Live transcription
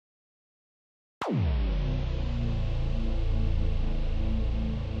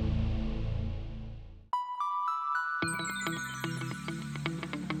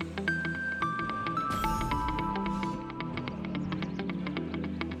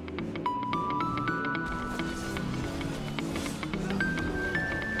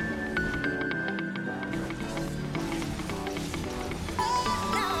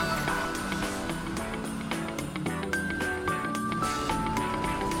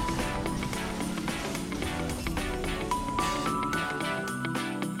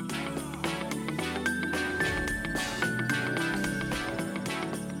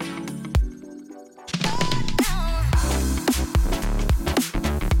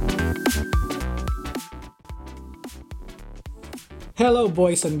Hello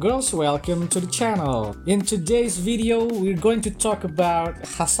boys and girls, welcome to the channel. In today's video, we're going to talk about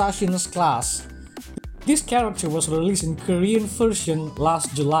Hashashin's class. This character was released in Korean version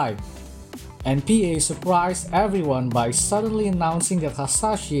last July, and PA surprised everyone by suddenly announcing that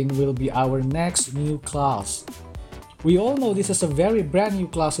Hashashin will be our next new class. We all know this is a very brand new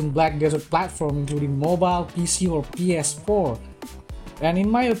class in Black Desert platform including mobile, PC or PS4, and in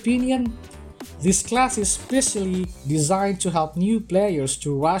my opinion, this class is specially designed to help new players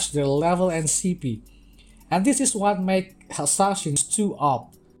to rush their level and CP, and this is what makes Hashashin 2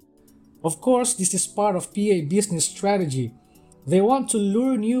 up. Of course, this is part of PA business strategy. They want to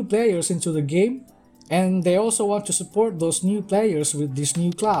lure new players into the game, and they also want to support those new players with this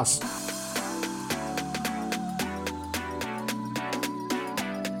new class.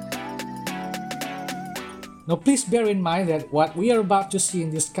 Now please bear in mind that what we are about to see in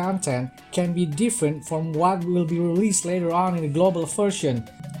this content can be different from what will be released later on in the global version,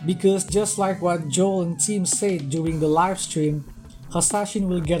 because just like what Joel and team said during the live stream, Hashashin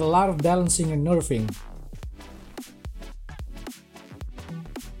will get a lot of balancing and nerfing.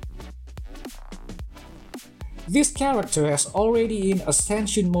 This character has already in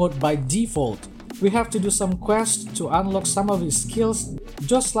Ascension mode by default. We have to do some quests to unlock some of his skills,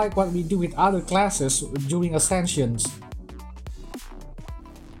 just like what we do with other classes during Ascensions.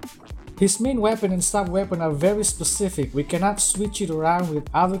 His main weapon and sub-weapon are very specific, we cannot switch it around with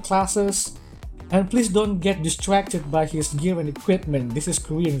other classes. And please don't get distracted by his gear and equipment, this is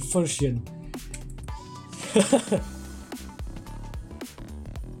Korean version.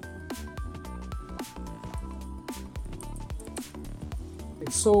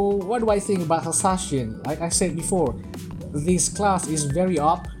 So what do I think about Hashashin? Like I said before, this class is very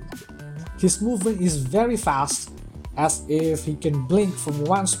up. His movement is very fast, as if he can blink from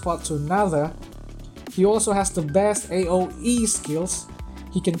one spot to another. He also has the best AoE skills.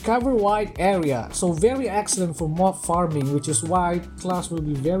 He can cover wide area, so very excellent for mob farming, which is why class will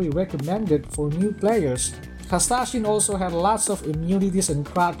be very recommended for new players. Hashashin also had lots of immunities and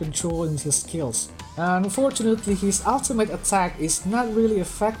crowd control in his skills. Unfortunately, his ultimate attack is not really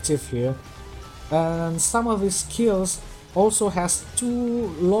effective here, and some of his skills also has too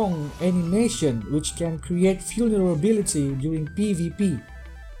long animation, which can create vulnerability during PvP.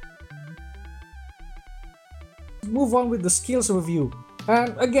 Move on with the skills review.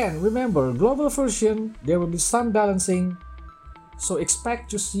 And again, remember, global version, there will be some balancing, so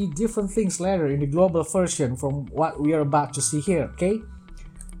expect to see different things later in the global version from what we are about to see here, okay?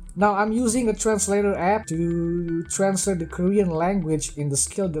 Now I'm using a translator app to translate the Korean language in the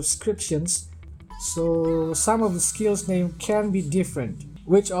skill descriptions, so some of the skills name can be different,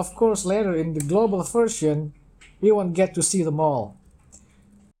 which of course later in the global version we won't get to see them all.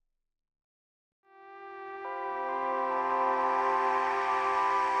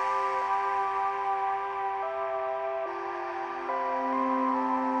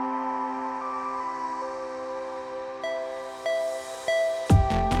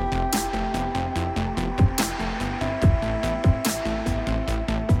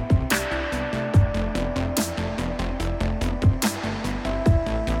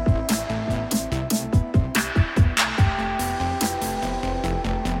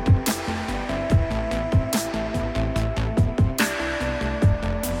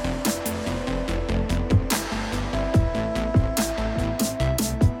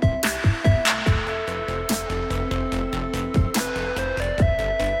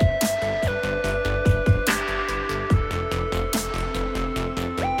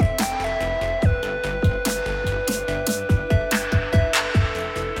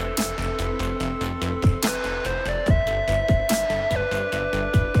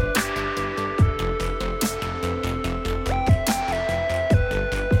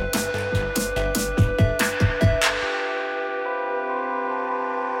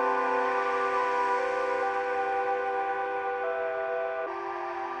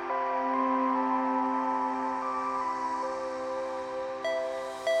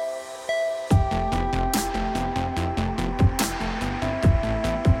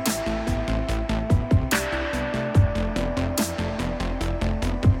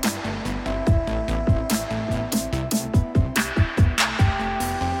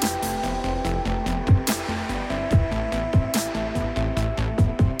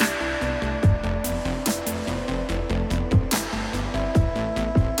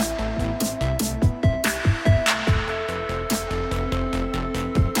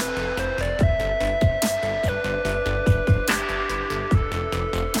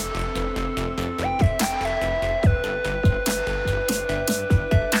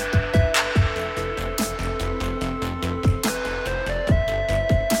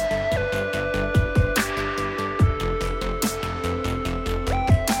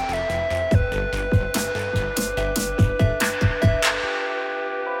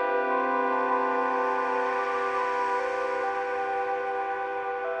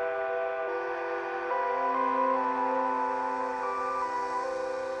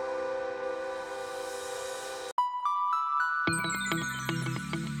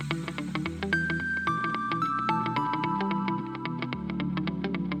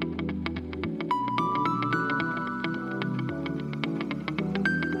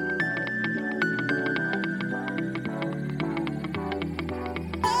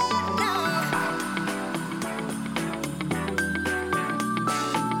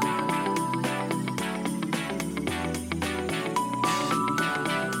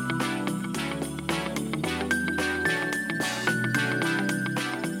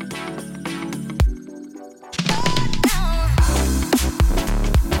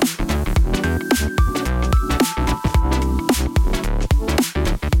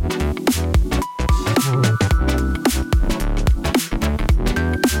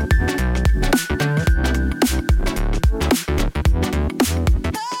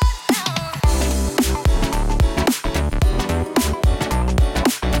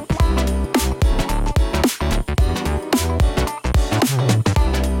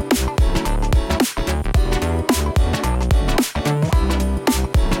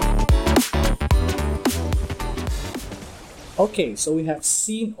 Okay, so we have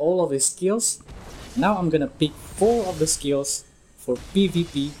seen all of the skills. Now I'm gonna pick 4 of the skills for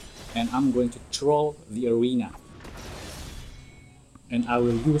PvP and I'm going to troll the arena. And I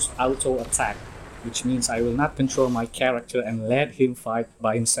will use auto attack, which means I will not control my character and let him fight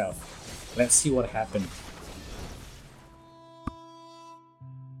by himself. Let's see what happens.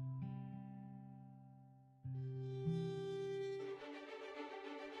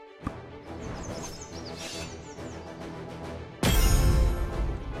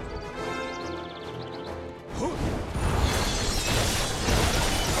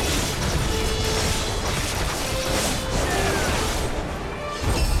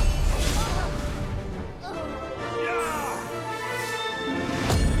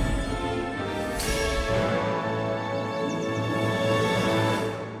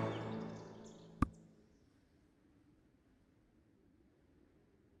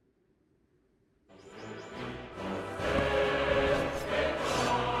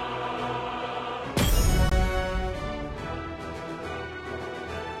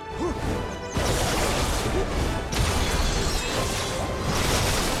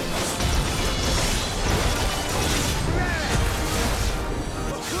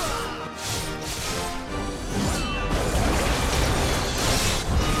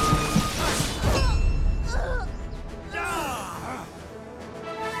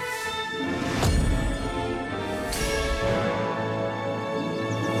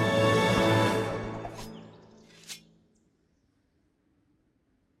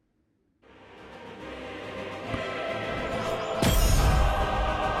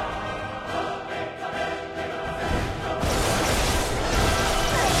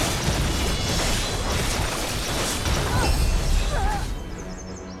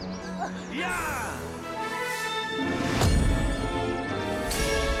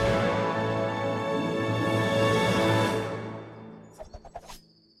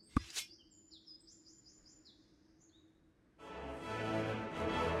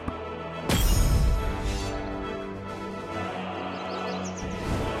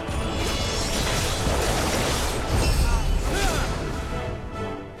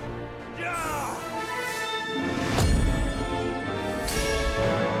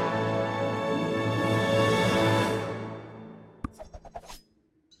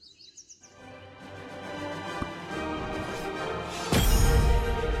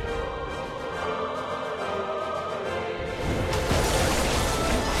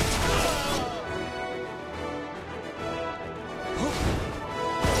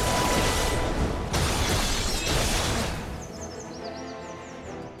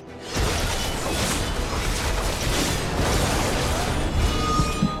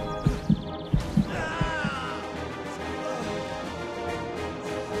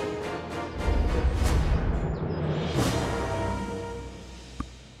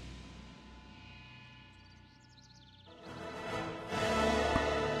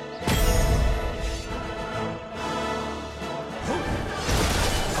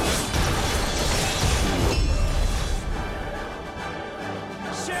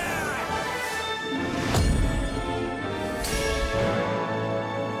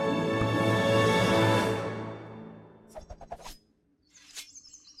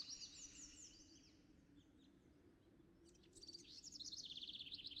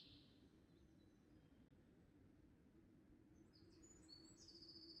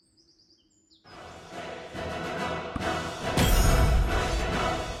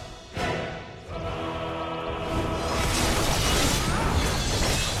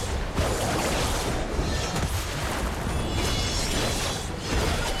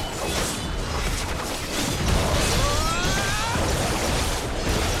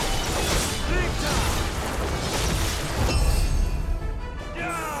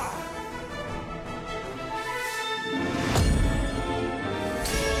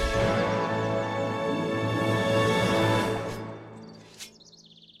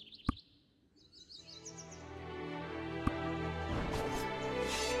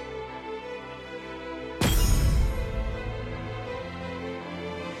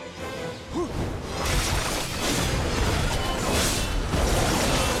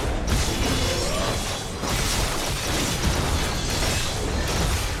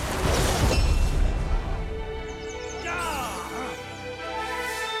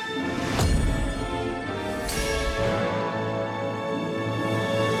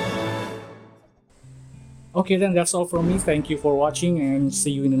 Okay, then that's all from me. Thank you for watching and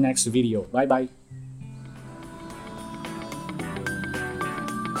see you in the next video. Bye bye.